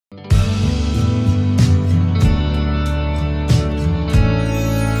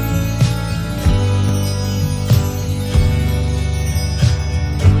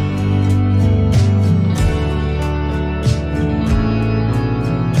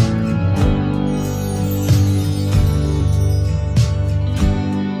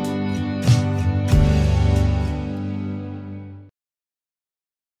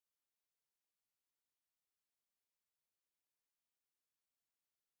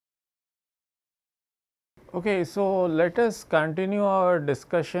Okay, so let us continue our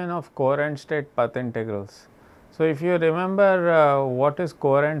discussion of coherent state path integrals. So, if you remember what is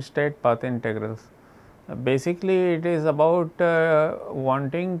coherent state path integrals, basically it is about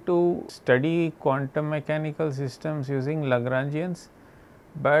wanting to study quantum mechanical systems using Lagrangians,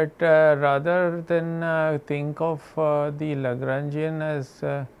 but rather than think of the Lagrangian as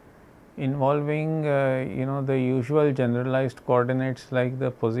involving the usual generalized coordinates like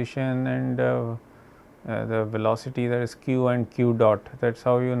the position and the velocity, that is q and q dot. That is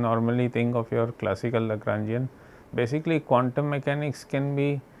how you normally think of your classical Lagrangian. Basically quantum mechanics can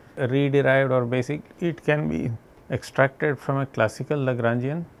be re-derived, or basically it can be extracted from a classical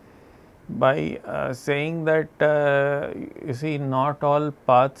Lagrangian by saying that you see not all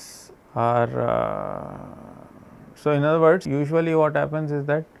paths are so in other words, usually what happens is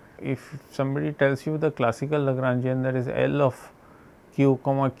that if somebody tells you the classical Lagrangian, that is L of q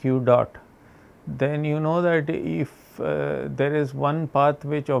comma q dot, then you know that if there is one path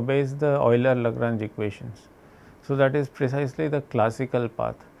which obeys the Euler-Lagrange equations. So, that is precisely the classical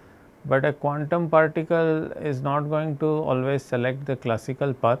path, but a quantum particle is not going to always select the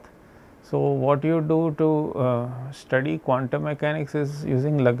classical path. So, what you do to study quantum mechanics is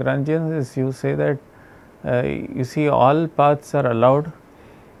using Lagrangians is you say that you see all paths are allowed,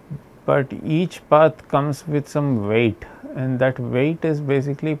 but each path comes with some weight, and that weight is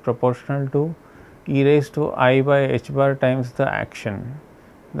basically proportional to e raised to I by h bar times the action.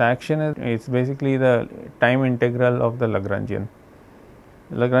 The action is it's basically the time integral of the Lagrangian.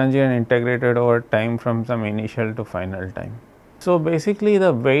 Lagrangian integrated over time from some initial to final time. So, basically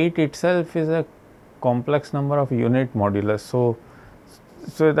the weight itself is a complex number of unit modulus. So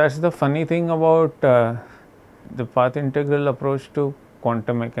that is the funny thing about the path integral approach to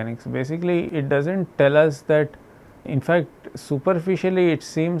quantum mechanics. Basically it does not tell us that, in fact superficially it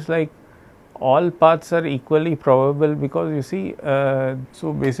seems like all paths are equally probable, because you see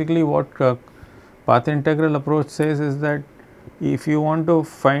so basically what path integral approach says is that if you want to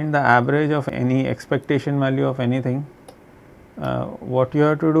find the average of any expectation value of anything, what you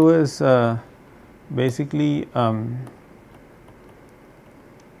have to do is basically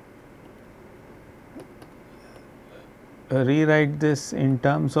rewrite this in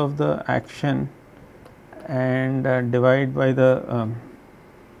terms of the action and divide by the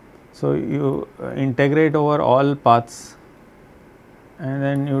so you integrate over all paths and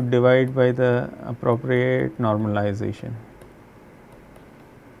then you divide by the appropriate normalization.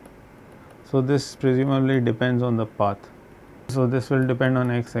 So, this presumably depends on the path. So, this will depend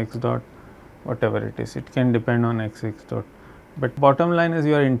on x dot, whatever it is, it can depend on x dot, but bottom line is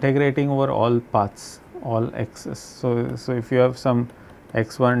you are integrating over all paths, all x's. So if you have some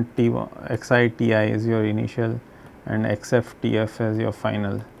x1 t1 xi ti is your initial and xf tf as your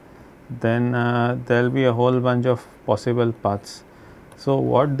final, then there will be a whole bunch of possible paths. So,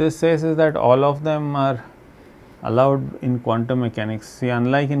 what this says is that all of them are allowed in quantum mechanics. See,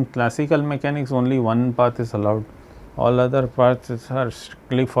 unlike in classical mechanics, only one path is allowed, all other paths are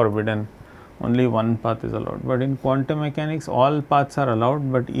strictly forbidden, only one path is allowed. But in quantum mechanics all paths are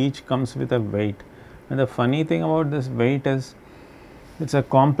allowed, but each comes with a weight. And the funny thing about this weight is it is a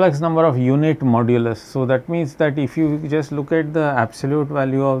complex number of unit modulus. So, that means that if you just look at the absolute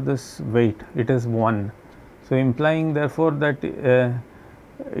value of this weight, it is 1. So, implying therefore that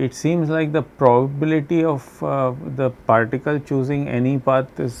it seems like the probability of the particle choosing any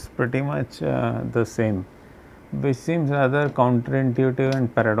path is pretty much the same, which seems rather counterintuitive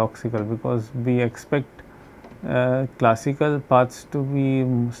and paradoxical, because we expect classical paths to be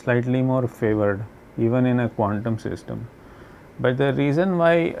slightly more favored even in a quantum system. But the reason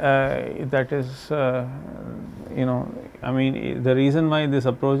why that is I mean the reason why this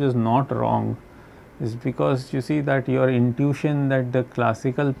approach is not wrong is because you see that your intuition that the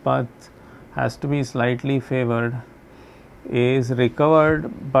classical path has to be slightly favored is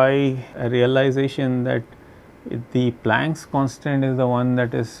recovered by a realization that the Planck's constant is the one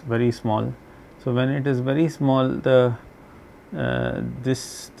that is very small. So, when it is very small, the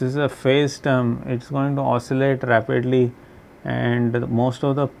this is a phase term, it is going to oscillate rapidly, and most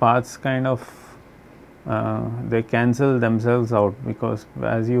of the paths kind of they cancel themselves out, because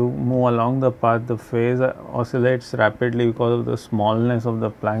as you move along the path the phase oscillates rapidly because of the smallness of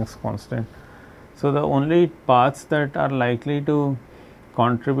the Planck's constant. So, the only paths that are likely to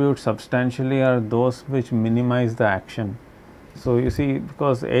contribute substantially are those which minimize the action. So, you see,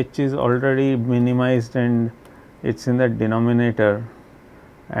 because h is already minimized and it is in the denominator,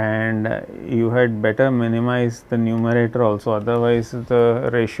 and you had better minimize the numerator also, otherwise the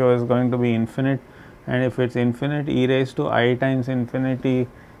ratio is going to be infinite, and if it is infinite, e raised to I times infinity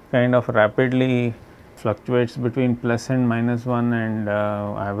kind of rapidly fluctuates between plus and minus 1 and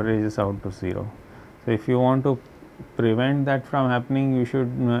averages out to 0. So, if you want to prevent that from happening, you should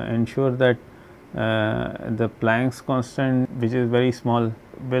ensure that the Planck's constant, which is very small,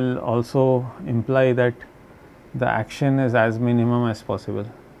 will also imply that the action is as minimum as possible.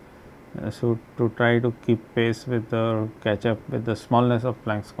 So, to try to keep pace with the catch up with the smallness of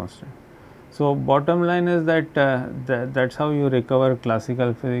Planck's constant. So, bottom line is that that's how you recover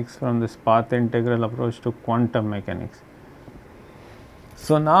classical physics from this path integral approach to quantum mechanics.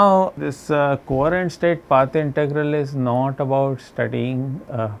 So, now this coherent state path integral is not about studying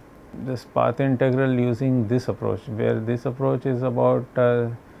this path integral using this approach, where this approach is about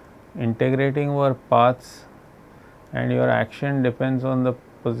integrating over paths and your action depends on the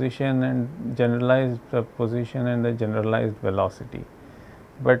position and generalized position and the generalized velocity.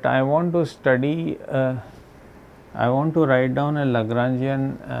 But I want to study, I want to write down a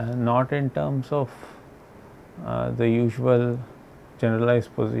Lagrangian not in terms of the usual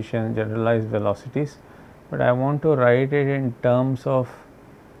generalized position, generalized velocities, but I want to write it in terms of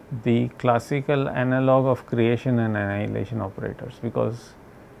the classical analog of creation and annihilation operators, because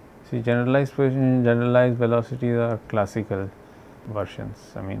see, generalized position and generalized velocities are classical versions,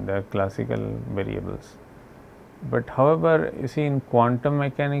 I mean they are classical variables. But however, you see in quantum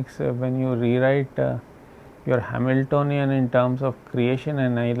mechanics, when you rewrite your Hamiltonian in terms of creation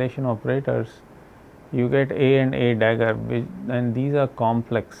and annihilation operators, you get A and A dagger, and these are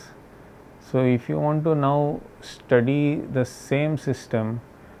complex. So, if you want to now study the same system,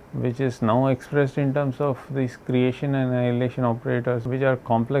 which is now expressed in terms of these creation and annihilation operators, which are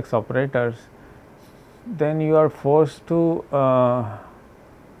complex operators, then you are forced to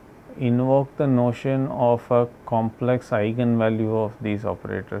invoke the notion of a complex eigenvalue of these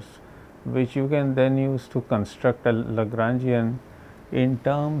operators, which you can then use to construct a Lagrangian in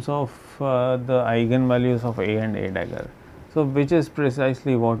terms of the eigenvalues of A and A dagger. So, which is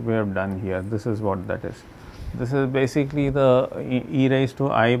precisely what we have done here. This is what that is. This is basically the e raised to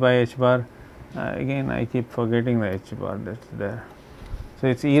I by h bar. Again, I keep forgetting the h bar that's there. So,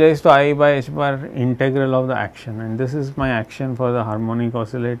 it is e raised to I by h bar integral of the action, and this is my action for the harmonic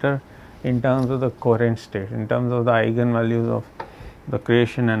oscillator in terms of the coherent state, in terms of the eigenvalues of the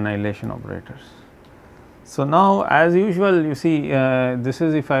creation and annihilation operators. So, now as usual, you see this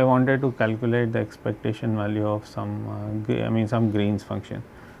is if I wanted to calculate the expectation value of some some Green's function,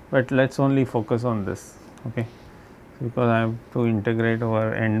 but let us only focus on this, okay, because I have to integrate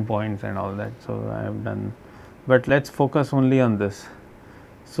over endpoints and all that. So, I have done, but let us focus only on this.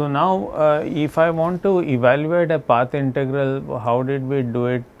 So, now if I want to evaluate a path integral, how did we do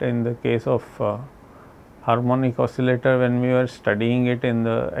it in the case of harmonic oscillator when we were studying it in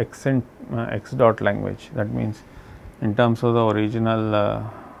the x dot language, that means in terms of the original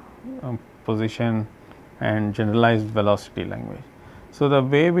position and generalized velocity language. So, the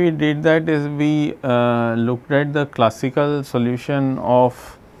way we did that is we looked at the classical solution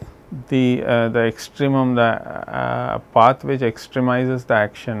of the extremum, the path which extremizes the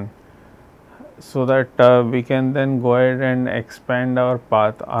action, so that we can then go ahead and expand our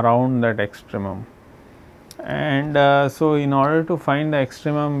path around that extremum. And so, in order to find the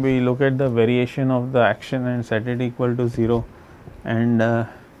extremum, we look at the variation of the action and set it equal to 0, and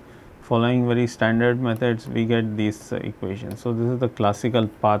following very standard methods we get these equations. So, this is the classical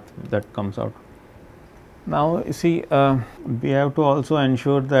path that comes out. Now, you see we have to also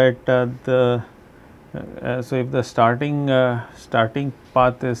ensure that so if the starting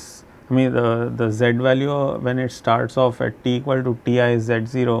path is, I mean the z value when it starts off at t equal to ti is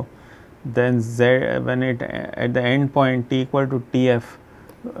z0, then z when it at the end point t equal to tf,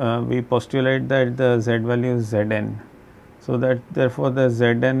 we postulate that the z value is zn. So, that therefore, the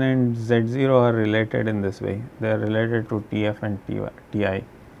zn and z0 are related in this way, they are related to tf and ti.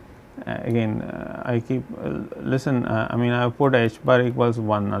 Again I keep listen, I mean I have put h bar equals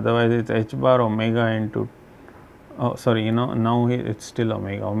 1, otherwise it is h bar omega into, oh sorry, now it is still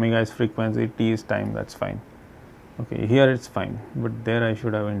omega is frequency, t is time, that is fine. Okay, here it is fine, but there I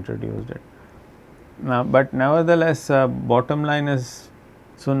should have introduced it. Now, but nevertheless bottom line is,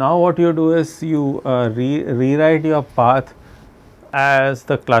 so now what you do is you rewrite your path as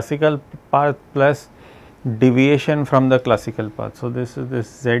the classical path plus deviation from the classical path. So, this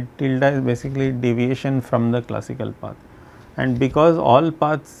z tilde is basically deviation from the classical path, and because all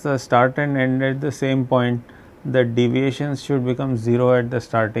paths start and end at the same point, the deviations should become 0 at the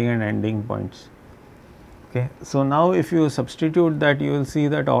starting and ending points. Okay. So, now if you substitute that, you will see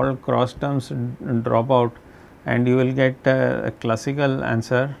that all cross terms drop out and you will get a classical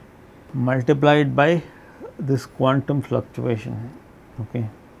answer multiplied by this quantum fluctuation. Okay.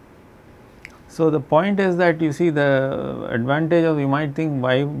 So, the point is that you see the advantage of, you might think,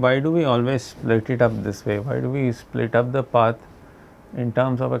 why do we always split it up this way? Why do we split up the path in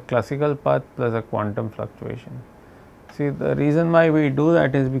terms of a classical path plus a quantum fluctuation? See, the reason why we do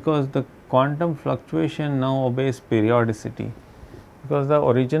that is because the quantum fluctuation now obeys periodicity, because the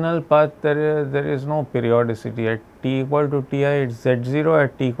original path there is no periodicity. At t equal to ti it is z0,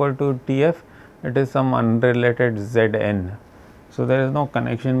 at t equal to tf it is some unrelated zn. So, there is no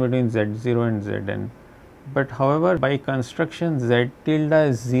connection between z0 and zn. But however, by construction z tilde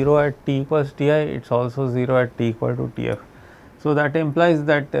is 0 at t equals ti, it is also 0 at t equal to tf. So, that implies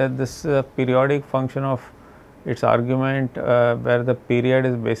that this periodic function of its argument where the period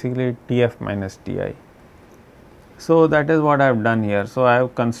is basically tf minus ti. So, that is what I have done here. So, I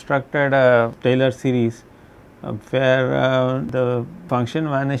have constructed a Taylor series where the function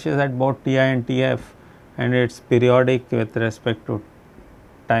vanishes at both ti and tf, and it is periodic with respect to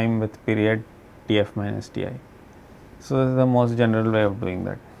time with period tf minus ti. So, this is the most general way of doing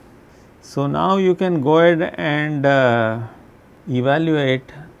that. So, now you can go ahead and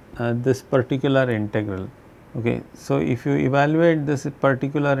evaluate this particular integral. Okay. So, if you evaluate this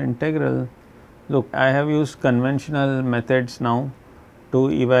particular integral, look, I have used conventional methods now to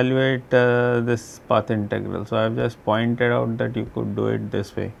evaluate this path integral. So, I have just pointed out that you could do it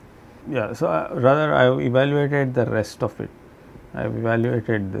this way. Yeah. So, rather I have evaluated the rest of it. I have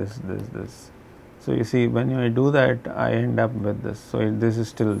evaluated this. So, you see, when I do that, I end up with this. So, this is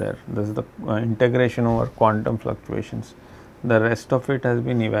still there. This is the integration over quantum fluctuations. The rest of it has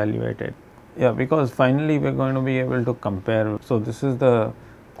been evaluated. Yeah, because finally we are going to be able to compare. So, this is the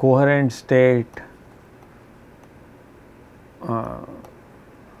coherent state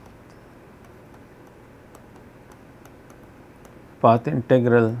path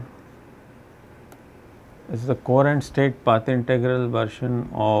integral. This is the coherent state path integral version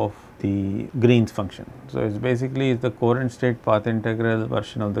of the Green's function. So, it is basically the coherent state path integral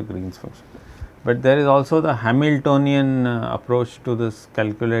version of the Green's function. But there is also the Hamiltonian approach to this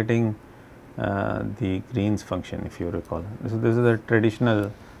calculating the Green's function, if you recall. So, this is the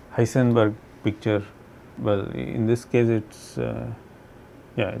traditional Heisenberg picture. Well, in this case it's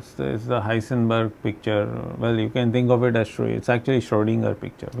it's the Heisenberg picture. Well, you can think of it as it's actually Schrodinger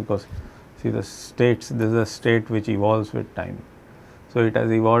picture, because see the states, this is a state which evolves with time. So, it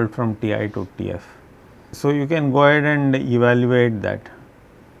has evolved from Ti to Tf. So, you can go ahead and evaluate that.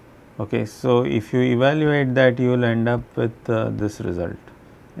 Okay. So, if you evaluate that, you will end up with this result.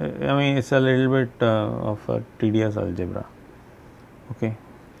 I mean, it is a little bit of a tedious algebra. Okay.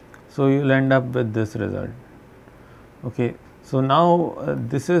 So, you will end up with this result. Okay. So, now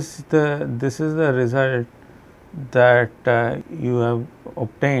this is the result that you have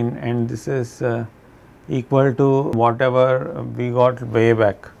obtained, and this is equal to whatever we got way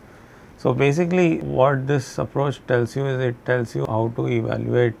back. So, basically what this approach tells you is, it tells you how to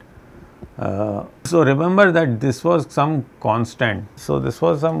evaluate. So, remember that this was some constant. So, this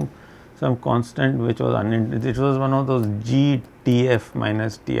was some constant which was it was one of those GTF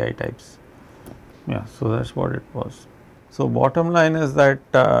minus TI types. Yeah. So, that is what it was. So, bottom line is that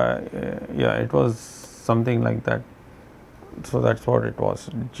it was something like that. So, that is what it was,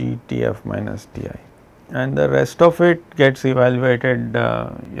 GTF minus TI, and the rest of it gets evaluated.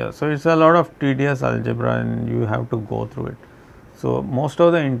 So, it is a lot of tedious algebra and you have to go through it. So, most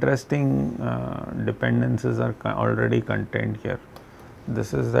of the interesting dependencies are already contained here.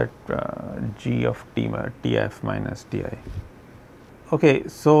 This is that G of TF minus TI. Okay.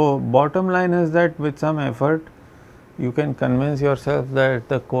 So, bottom line is that with some effort you can convince yourself that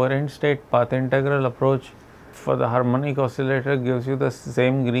the coherent state path integral approach for the harmonic oscillator gives you the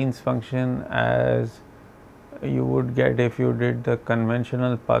same Green's function as you would get if you did the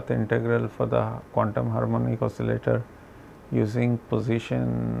conventional path integral for the quantum harmonic oscillator using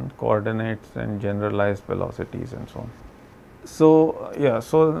position, coordinates and generalized velocities and so on. So, yeah,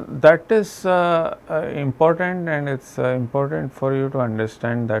 so that is important, and it is important for you to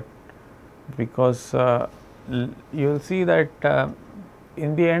understand that, because you will see that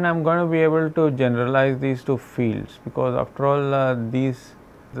in the end I am going to be able to generalize these to fields, because after all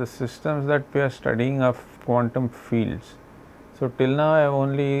the systems that we are studying are quantum fields. So, till now I have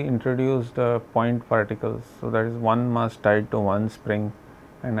only introduced point particles. So, that is one mass tied to one spring,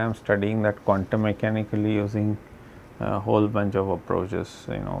 and I am studying that quantum mechanically using a whole bunch of approaches,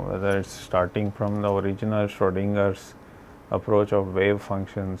 whether it is starting from the original Schrodinger's approach of wave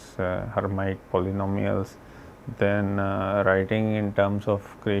functions, Hermite polynomials, then writing in terms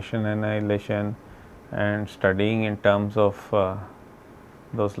of creation annihilation, and studying in terms of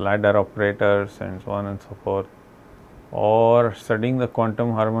those ladder operators and so on and so forth. or studying the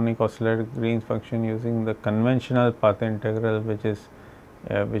quantum harmonic oscillator Green's function using the conventional path integral,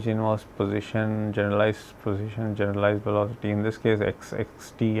 which involves position, generalized velocity, in this case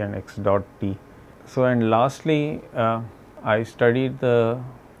xt and x dot t. So, and lastly, I studied the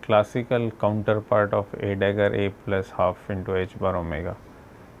classical counterpart of a dagger a plus half into h bar omega.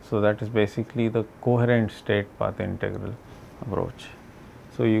 So, that is basically the coherent state path integral approach.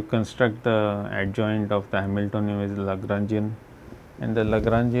 So, you construct the adjoint of the Hamiltonian with Lagrangian, and the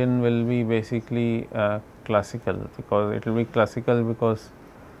Lagrangian will be basically classical, because it will be classical because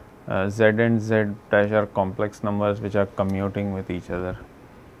z and z dash are complex numbers which are commuting with each other,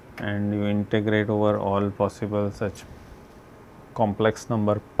 and you integrate over all possible such complex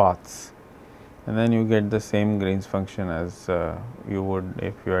number paths, and then you get the same Green's function as you would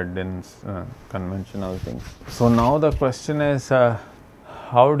if you had done conventional things. So, now the question is,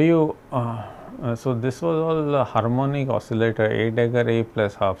 how do you so this was all a harmonic oscillator a dagger a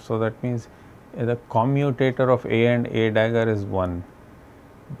plus half. So, that means the commutator of a and a dagger is 1,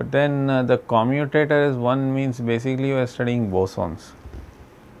 but then the commutator is 1 means basically you are studying bosons.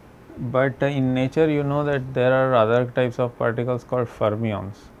 But in nature, you know that there are other types of particles called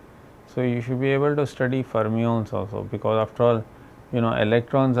fermions. So, you should be able to study fermions also, because after all, you know,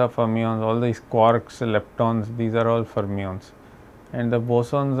 electrons are fermions, all these quarks, leptons, these are all fermions, and the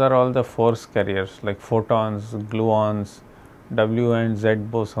bosons are all the force carriers like photons, gluons, W and Z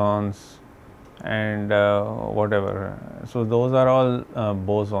bosons, and whatever. So, those are all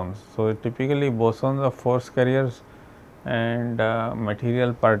bosons. So, typically bosons are force carriers and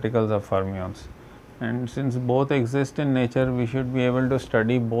material particles are fermions, and since both exist in nature, we should be able to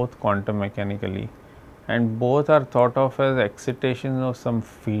study both quantum mechanically, and both are thought of as excitations of some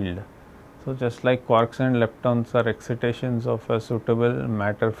field. So, just like quarks and leptons are excitations of a suitable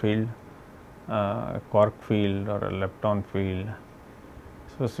matter field, a quark field or a lepton field.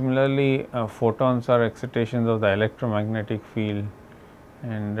 So, similarly, photons are excitations of the electromagnetic field,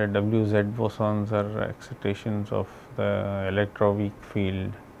 and the WZ bosons are excitations of the electroweak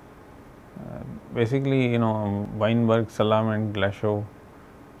field. Basically, you know, Weinberg, Salam and Glashow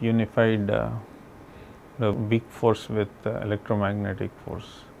unified the weak force with the electromagnetic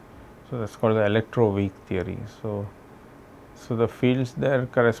force. So, that is called the electroweak theory. So, the fields there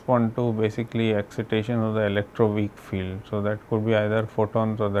correspond to basically excitation of the electroweak field. So, that could be either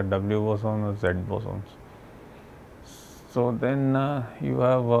photons or the W boson or Z bosons. So, then you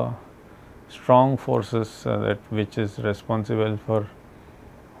have strong forces that which is responsible for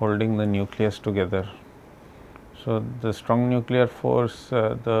holding the nucleus together. So, the strong nuclear force,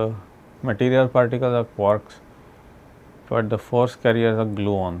 the material particles are quarks, but the force carriers are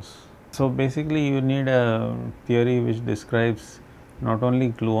gluons. So, basically you need a theory which describes not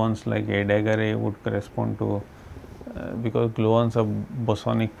only gluons, like a dagger a would correspond to, because gluons are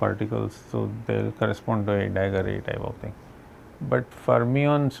bosonic particles, so they will correspond to a dagger a type of thing. But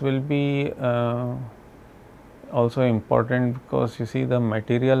fermions will be also important, because you see the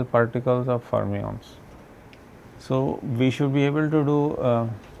material particles are fermions. So, we should be able to do,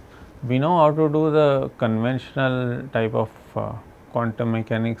 we know how to do the conventional type of quantum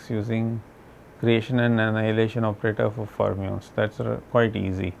mechanics using creation and annihilation operator for fermions. That is quite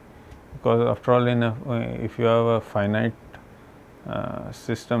easy, because after all, in a, if you have a finite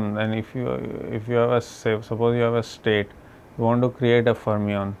system, then if you have a, say, suppose you have a state, you want to create a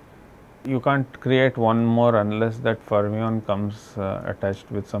fermion, you can't create one more unless that fermion comes attached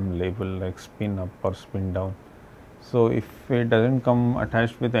with some label like spin up or spin down. So, if it does not come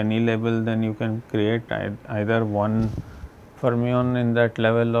attached with any label, then you can create either one fermion in that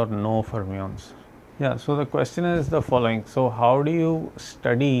level or no fermions. Yeah, so the question is the following. So, how do you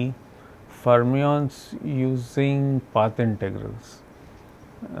study fermions using path integrals?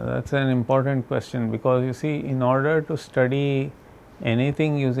 That is an important question, because you see, in order to study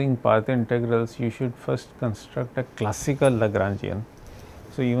anything using path integrals, you should first construct a classical Lagrangian.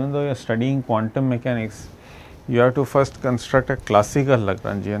 So, even though you are studying quantum mechanics, you have to first construct a classical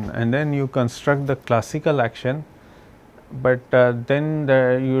Lagrangian, and then you construct the classical action, but then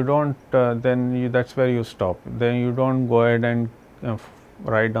you do not, then that is where you stop. Then you do not go ahead and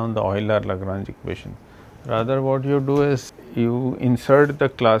write down the Euler-Lagrange equation. Rather, what you do is you insert the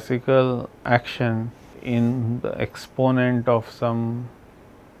classical action in the exponent of some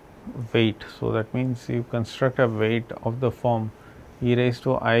weight. So, that means you construct a weight of the form e raised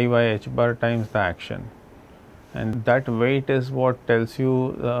to I by h bar times the action, and that weight is what tells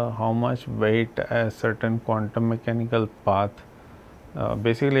you how much weight a certain quantum mechanical path,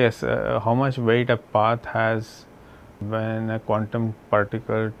 basically how much weight a path has when a quantum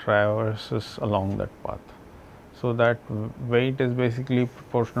particle traverses along that path. So, that weight is basically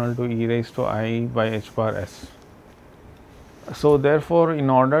proportional to e raised to I by h bar s. So, therefore, in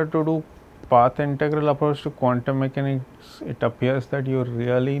order to do path integral approach to quantum mechanics, it appears that you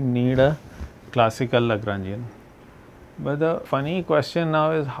really need a classical Lagrangian. But the funny question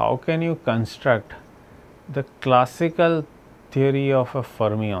now is, how can you construct the classical theory of a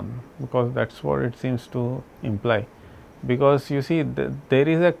fermion, because that is what it seems to imply. Because you see, there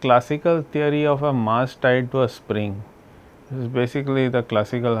is a classical theory of a mass tied to a spring. This is basically the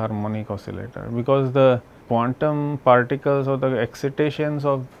classical harmonic oscillator, because the quantum particles or the excitations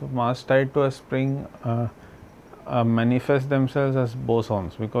of mass tied to a spring manifest themselves as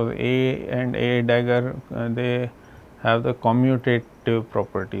bosons, because A and A dagger they have the commutative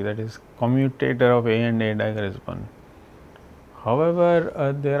property, that is commutator of A and A dagger is 1.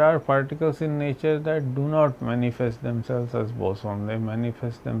 However, there are particles in nature that do not manifest themselves as bosons, they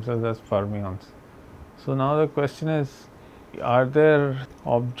manifest themselves as fermions. So, now the question is, are there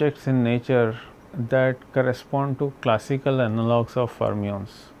objects in nature that correspond to classical analogues of fermions?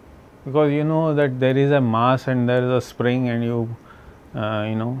 Because you know that there is a mass and there is a spring, and you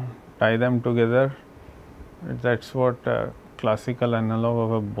tie them together. That is what a classical analog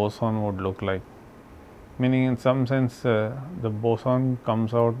of a boson would look like. Meaning, in some sense, the boson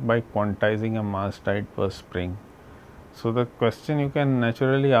comes out by quantizing a mass tied to a spring. So, the question you can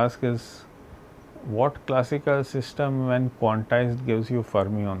naturally ask is, what classical system when quantized gives you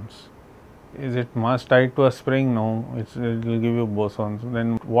fermions? Is it mass tied to a spring? No, it will give you bosons.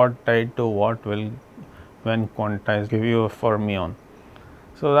 Then what tied to what will, when quantized, give you a fermion?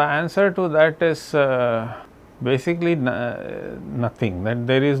 So, the answer to that is basically nothing, that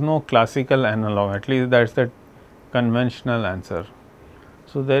there is no classical analog, at least that is the conventional answer.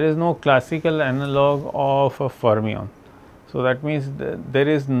 So, there is no classical analog of a fermion. So, that means there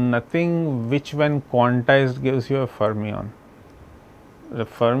is nothing which when quantized gives you a fermion. The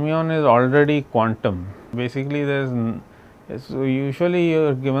fermion is already quantum. Basically, there is so usually you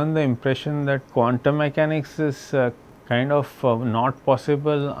are given the impression that quantum mechanics is kind of not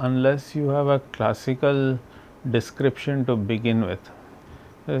possible unless you have a classical description to begin with.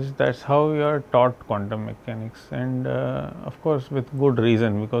 That is how you are taught quantum mechanics, and of course, with good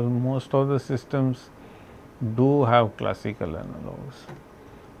reason, because most of the systems do have classical analogs.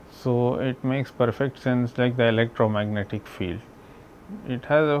 So, it makes perfect sense, like the electromagnetic field. It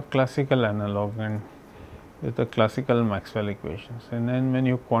has a classical analog and with the classical Maxwell equations, and then when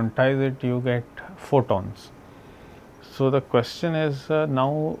you quantize it, you get photons. So, the question is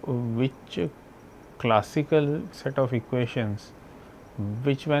now, which classical set of equations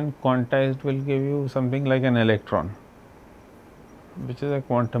which when quantized will give you something like an electron, which is a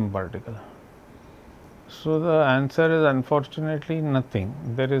quantum particle. So, the answer is unfortunately nothing.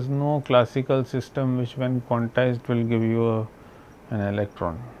 There is no classical system which when quantized will give you an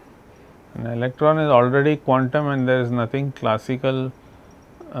electron. An electron is already quantum and there is nothing classical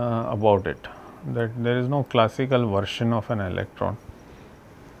about it, that there is no classical version of an electron.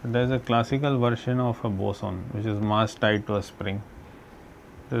 There is a classical version of a boson which is mass tied to a spring.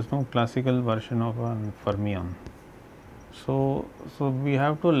 There is no classical version of a fermion. So, we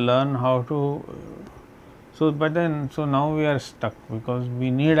have to learn how to. So now we are stuck, because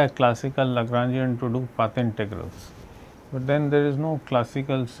we need a classical Lagrangian to do path integrals, but then there is no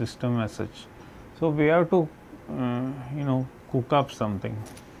classical system as such. So, we have to cook up something.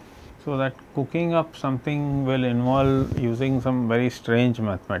 So, that cooking up something will involve using some very strange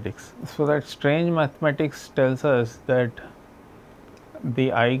mathematics. So, that strange mathematics tells us that the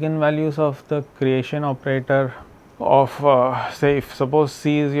eigenvalues of the creation operator of say, if suppose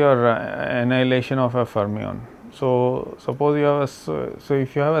C is your annihilation of a fermion. So, suppose you have a, so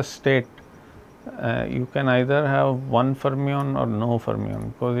if you have a state, you can either have one fermion or no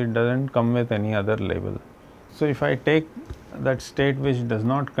fermion, because it does not come with any other label. So, if I take that state which does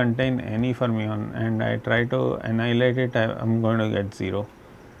not contain any fermion and I try to annihilate it, I am going to get 0.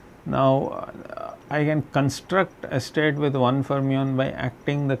 Now, I can construct a state with one fermion by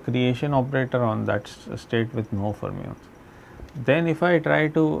acting the creation operator on that state with no fermions. Then if I try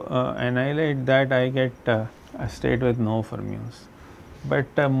to annihilate that, I get a state with no fermions.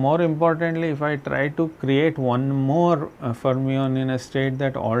 But more importantly, if I try to create one more fermion in a state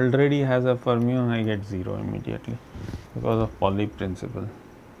that already has a fermion, I get 0 immediately because of Pauli principle.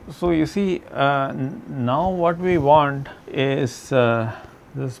 So, you see, now what we want is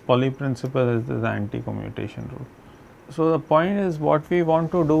this Pauli principle is this anti-commutation rule. So, the point is, what we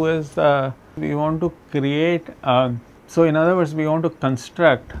want to do is we want to create, so in other words, we want to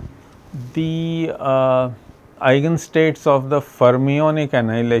construct the eigenstates of the fermionic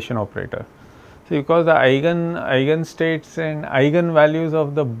annihilation operator. So, because the eigenstates and eigenvalues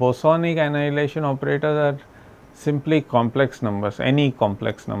of the bosonic annihilation operators are simply complex numbers, any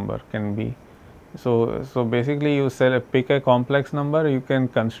complex number can be. So basically you pick a complex number, you can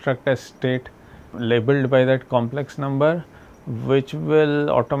construct a state labeled by that complex number, which will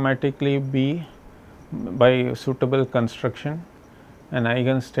automatically be, by suitable construction, an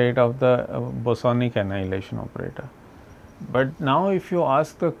eigenstate of the bosonic annihilation operator. But now if you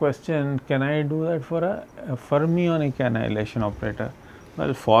ask the question, can I do that for a fermionic annihilation operator?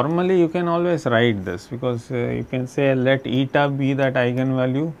 Well, formally you can always write this, because you can say let eta be that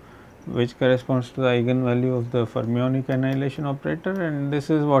eigenvalue which corresponds to the eigenvalue of the fermionic annihilation operator, and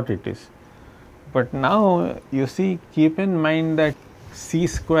this is what it is. But now you see, keep in mind that c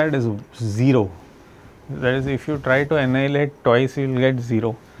squared is 0, that is, if you try to annihilate twice you will get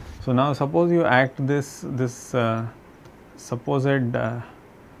 0. So now suppose you act this supposed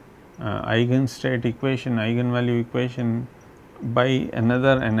eigenstate equation, eigenvalue equation by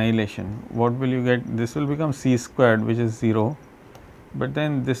another annihilation, what will you get? This will become c squared, which is 0, but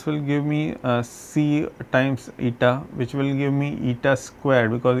then this will give me c times eta, which will give me eta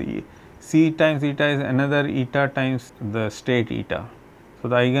squared, because c times eta is another eta times the state eta. So,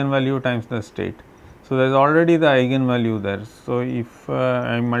 the eigenvalue times the state. So, there is already the eigenvalue there. So, if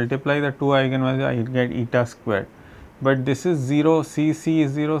I multiply the two eigenvalues, I will get eta squared, but this is 0, c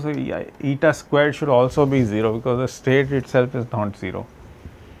is 0. So, eta squared should also be 0, because the state itself is not 0.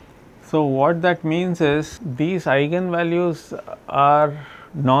 So, what that means is these eigenvalues are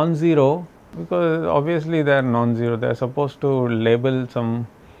non-zero, because obviously they are non-zero, they are supposed to label some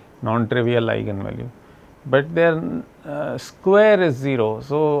non-trivial eigenvalue, but their square is 0.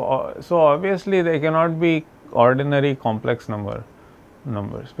 So obviously they cannot be ordinary complex numbers,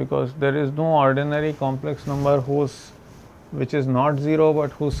 because there is no ordinary complex number which is not 0,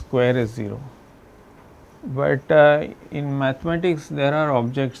 but whose square is 0. But in mathematics there are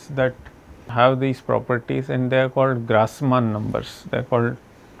objects that have these properties, and they are called Grassmann numbers. They are called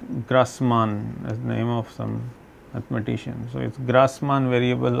Grassmann as the name of some mathematician. So, it is Grassmann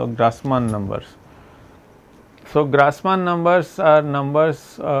variable or Grassmann numbers. So, Grassmann numbers are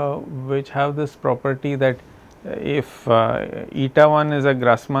numbers which have this property that if eta 1 is a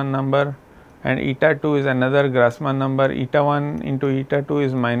Grassmann number and eta 2 is another Grassmann number, eta 1 into eta 2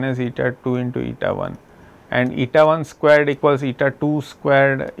 is minus eta 2 into eta 1, and eta 1 squared equals eta 2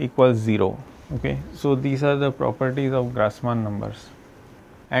 squared equals 0. Okay. So, these are the properties of Grassmann numbers,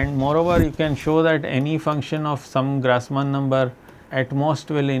 and moreover you can show that any function of some Grassmann number at most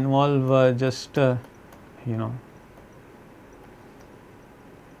will involve just so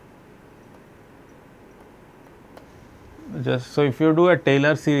if you do a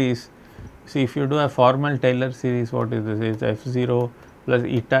Taylor series, see, if you do a formal Taylor series, what is this? It is f0 plus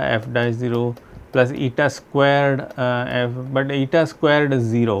eta f dash 0 plus eta squared f, but eta squared is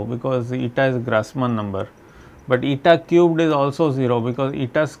 0 because eta is Grassmann number, but eta cubed is also 0 because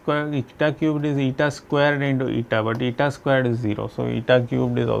eta cubed is eta squared into eta, but eta squared is 0. So, eta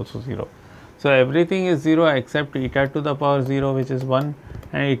cubed is also 0. So, everything is 0 except eta to the power 0, which is 1,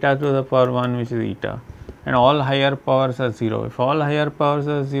 and eta to the power 1, which is eta, and all higher powers are 0. If all higher powers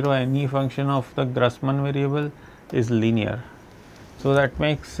are 0, any function of the Grassmann variable is linear. So, that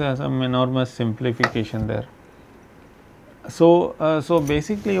makes some enormous simplification there. So,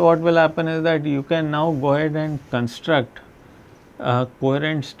 basically what will happen is that you can now go ahead and construct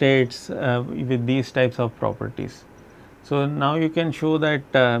coherent states with these types of properties. So, now you can show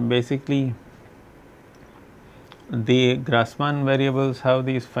that basically the Grassmann variables have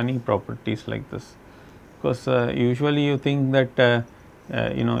these funny properties like this, because usually you think that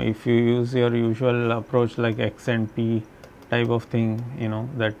if you use your usual approach like x and p type of thing,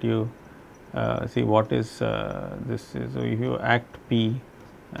 that you see what is this is. So, if you act p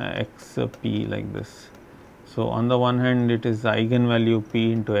x p like this, so on the one hand it is eigenvalue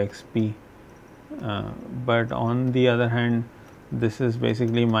p into x p, but on the other hand this is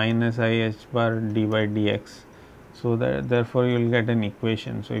basically minus I h bar d by dx. So, therefore you will get an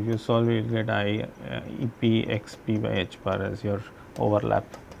equation. So, if you solve it, you will get I e p x p by h bar as your overlap.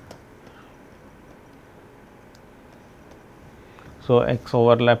 So, x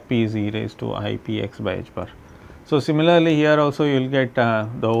overlap p is e raised to I p x by h bar. So, similarly here also you will get the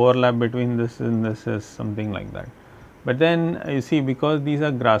overlap between this and this is something like that. But then you see, because these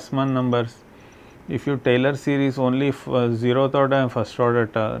are Grassmann numbers, if you Taylor series, only 0th order and first order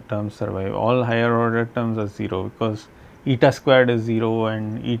terms survive, all higher order terms are 0 because eta squared is 0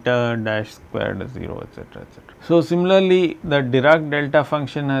 and eta dash squared is 0, etc., etc. So, similarly the Dirac delta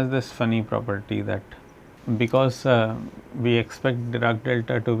function has this funny property that because we expect Dirac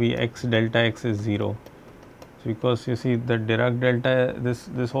delta to be x delta x is 0. So, because you see the Dirac delta,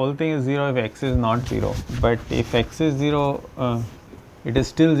 this whole thing is 0 if x is not 0, but if x is 0, it is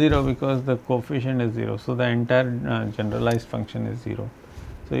still 0 because the coefficient is 0. So, the entire generalized function is 0.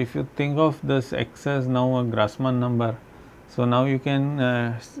 So, if you think of this x as now a Grassmann number, so now you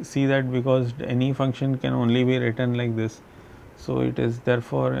can see that because any function can only be written like this. So, it is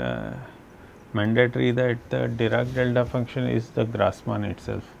therefore mandatory that the Dirac delta function is the Grassmann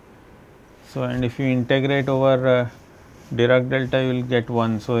itself. So, and if you integrate over Dirac delta, you will get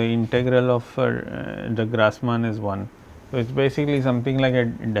 1. So, the integral of the Grassmann is 1. So, it is basically something like a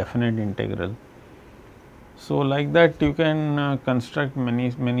definite integral. So, like that you can construct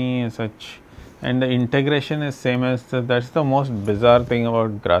many such, and the integration is same as that is the most bizarre thing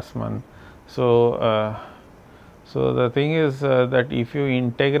about Grassmann. So, so the thing is that if you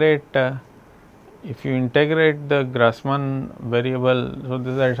integrate the Grassmann variable, so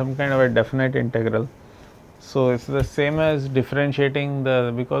this is some kind of a definite integral. So, it is the same as differentiating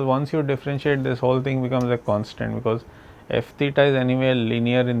because once you differentiate, this whole thing becomes a constant, because f theta is anyway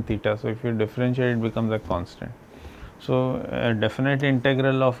linear in theta. So, if you differentiate, it becomes a constant. So, a definite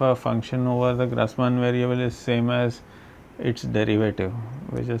integral of a function over the Grassmann variable is same as its derivative,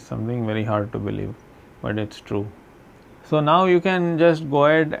 which is something very hard to believe, but it is true. So, now you can just go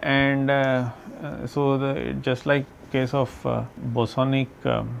ahead and just like case of bosonic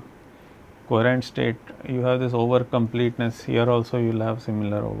coherent state, you have this over completeness. Here also you will have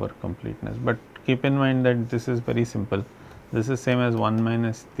similar over completeness, but keep in mind that this is very simple. This is same as 1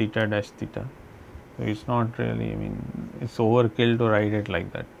 minus theta dash theta. So, it is not really, I mean, it is overkill to write it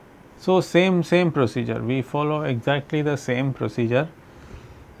like that. So, same procedure, we follow exactly the same procedure,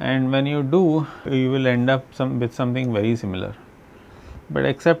 and when you do, you will end up with something very similar, but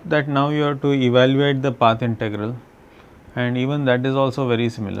except that now you have to evaluate the path integral, and even that is also very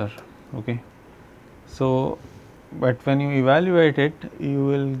similar. Okay. So, but when you evaluate it, you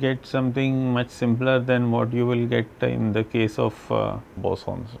will get something much simpler than what you will get in the case of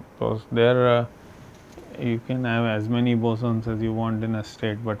bosons, because there you can have as many bosons as you want in a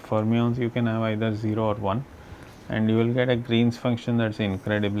state, but fermions you can have either 0 or 1, and you will get a Green's function that is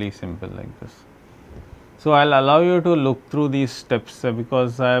incredibly simple like this. So, I will allow you to look through these steps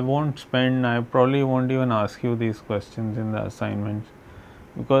because I probably won't even ask you these questions in the assignments,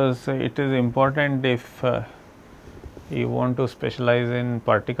 because it is important if you want to specialize in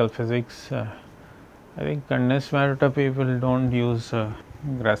particle physics. I think condensed matter people do not use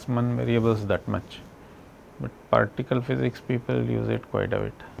Grassmann variables that much, but particle physics people use it quite a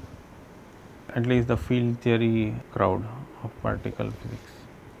bit, at least the field theory crowd of particle physics.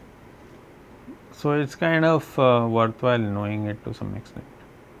 So, it is kind of worthwhile knowing it to some extent.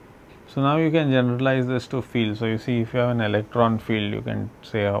 So, now you can generalize this to field. So, you see if you have an electron field, you can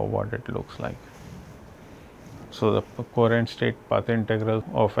say what it looks like. So, the coherent state path integral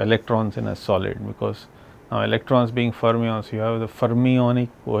of electrons in a solid, because now electrons being fermions, you have the fermionic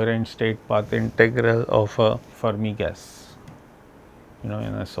coherent state path integral of a Fermi gas, in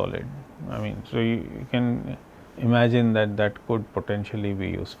a solid. I mean, so you can imagine that could potentially be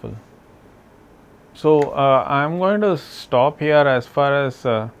useful. So, I am going to stop here as far as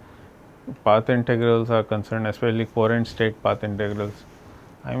path integrals are concerned, especially coherent state path integrals.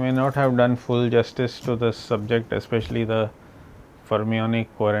 I may not have done full justice to this subject, especially the fermionic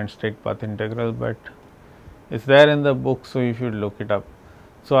coherent state path integral, but it is there in the book, so you should look it up.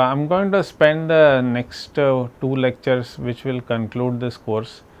 So, I am going to spend the next 2 lectures, which will conclude this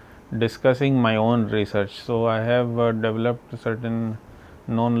course, discussing my own research. So, I have developed certain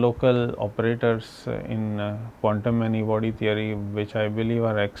non-local operators in quantum many-body theory, which I believe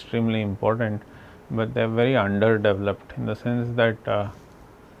are extremely important, but they are very underdeveloped in the sense that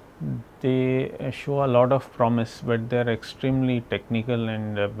they show a lot of promise, but they are extremely technical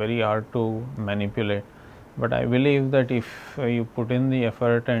and very hard to manipulate. But I believe that if you put in the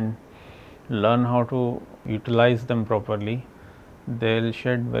effort and learn how to utilize them properly, they will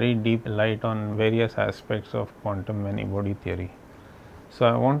shed very deep light on various aspects of quantum many-body theory. So,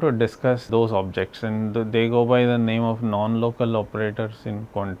 I want to discuss those objects, and they go by the name of non-local operators in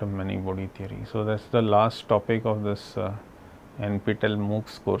quantum many-body theory. So, that is the last topic of this NPTEL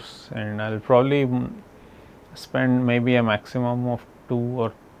MOOCs course, and I will probably spend maybe a maximum of 2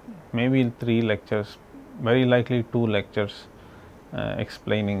 or maybe 3 lectures, very likely 2 lectures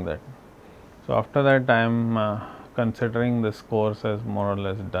explaining that. So, after that I am considering this course as more or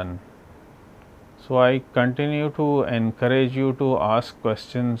less done. So, I continue to encourage you to ask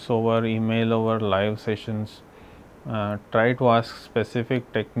questions over email, over live sessions, Try to ask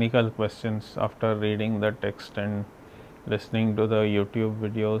specific technical questions after reading the text and listening to the YouTube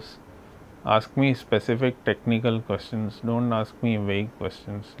videos. Ask me specific technical questions. Don't ask me vague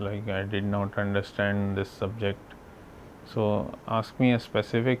questions like I did not understand this subject. So ask me a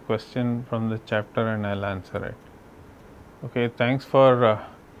specific question from the chapter and I'll answer it. Okay, thanks for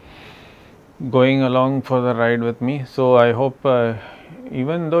going along for the ride with me. So I hope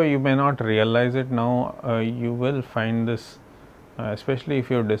even though you may not realize it now, you will find this, especially if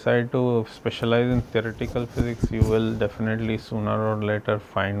you decide to specialize in theoretical physics, you will definitely sooner or later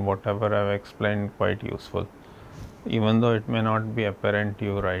find whatever I have explained quite useful, even though it may not be apparent to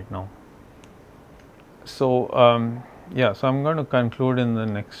you right now. So yeah, so I'm going to conclude in the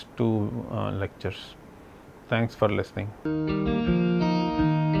next two lectures. Thanks for listening.